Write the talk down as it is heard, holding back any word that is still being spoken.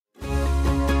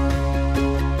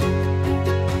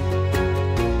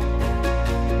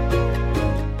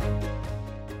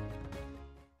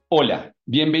Hola,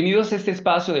 bienvenidos a este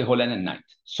espacio de Holland and Knight.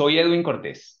 Soy Edwin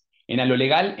Cortés. En A lo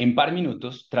Legal, en par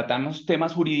minutos, tratamos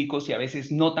temas jurídicos y a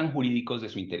veces no tan jurídicos de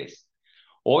su interés.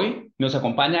 Hoy nos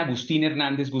acompaña Agustín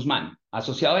Hernández Guzmán,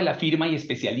 asociado de la firma y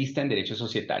especialista en derecho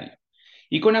societario.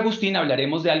 Y con Agustín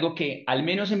hablaremos de algo que, al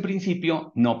menos en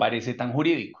principio, no parece tan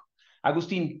jurídico.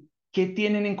 Agustín, ¿qué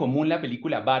tienen en común la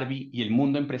película Barbie y el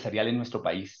mundo empresarial en nuestro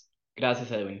país?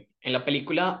 Gracias, Edwin. En la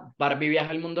película, Barbie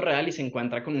viaja al mundo real y se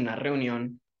encuentra con una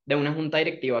reunión de una junta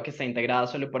directiva que está integrada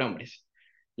solo por hombres.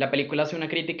 La película hace una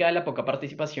crítica de la poca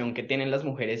participación que tienen las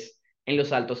mujeres en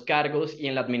los altos cargos y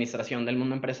en la administración del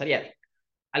mundo empresarial.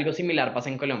 Algo similar pasa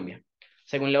en Colombia.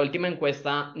 Según la última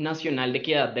encuesta nacional de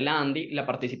equidad de la ANDI, la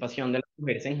participación de las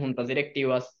mujeres en juntas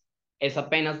directivas es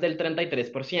apenas del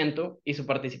 33% y su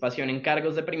participación en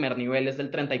cargos de primer nivel es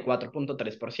del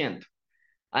 34,3%.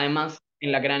 Además,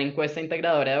 en la gran encuesta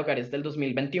integradora de hogares del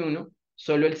 2021,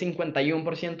 solo el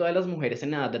 51% de las mujeres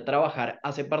en edad de trabajar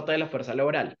hace parte de la fuerza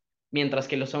laboral, mientras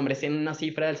que los hombres tienen una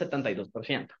cifra del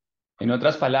 72%. En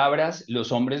otras palabras,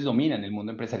 los hombres dominan el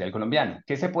mundo empresarial colombiano.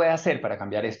 ¿Qué se puede hacer para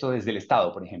cambiar esto desde el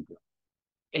Estado, por ejemplo?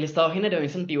 El Estado generó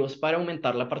incentivos para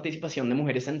aumentar la participación de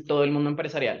mujeres en todo el mundo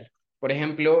empresarial. Por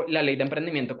ejemplo, la ley de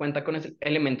emprendimiento cuenta con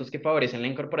elementos que favorecen la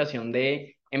incorporación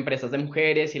de empresas de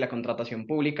mujeres y la contratación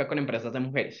pública con empresas de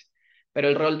mujeres. Pero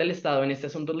el rol del Estado en este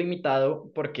asunto es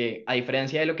limitado porque, a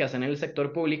diferencia de lo que hacen en el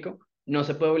sector público, no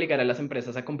se puede obligar a las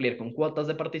empresas a cumplir con cuotas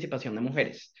de participación de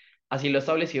mujeres. Así lo ha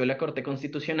establecido la Corte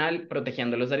Constitucional,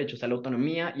 protegiendo los derechos a la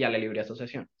autonomía y a la libre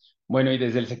asociación. Bueno, y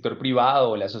desde el sector privado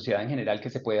o la sociedad en general, ¿qué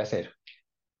se puede hacer?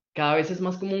 Cada vez es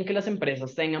más común que las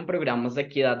empresas tengan programas de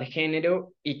equidad de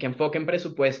género y que enfoquen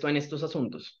presupuesto en estos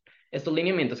asuntos. Estos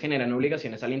lineamientos generan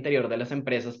obligaciones al interior de las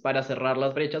empresas para cerrar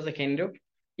las brechas de género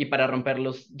y para romper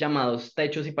los llamados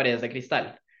techos y paredes de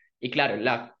cristal. Y claro,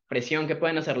 la presión que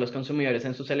pueden hacer los consumidores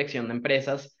en su selección de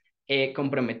empresas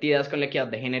comprometidas con la equidad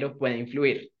de género puede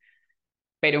influir.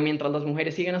 Pero mientras las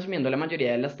mujeres sigan asumiendo la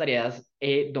mayoría de las tareas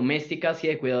domésticas y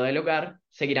de cuidado del hogar,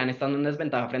 seguirán estando en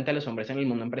desventaja frente a los hombres en el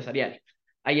mundo empresarial.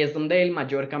 Ahí es donde el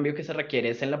mayor cambio que se requiere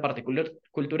es en la parte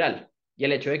cultural, y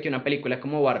el hecho de que una película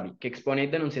como Barbie, que expone y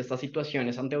denuncia estas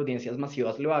situaciones ante audiencias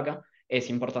masivas, lo haga, es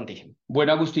importantísimo.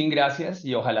 Bueno, Agustín, gracias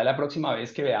y ojalá la próxima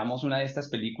vez que veamos una de estas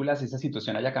películas esa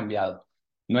situación haya cambiado.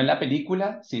 No en la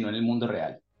película, sino en el mundo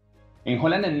real. En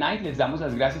Holland and Knight les damos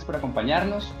las gracias por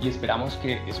acompañarnos y esperamos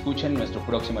que escuchen nuestro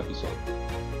próximo episodio.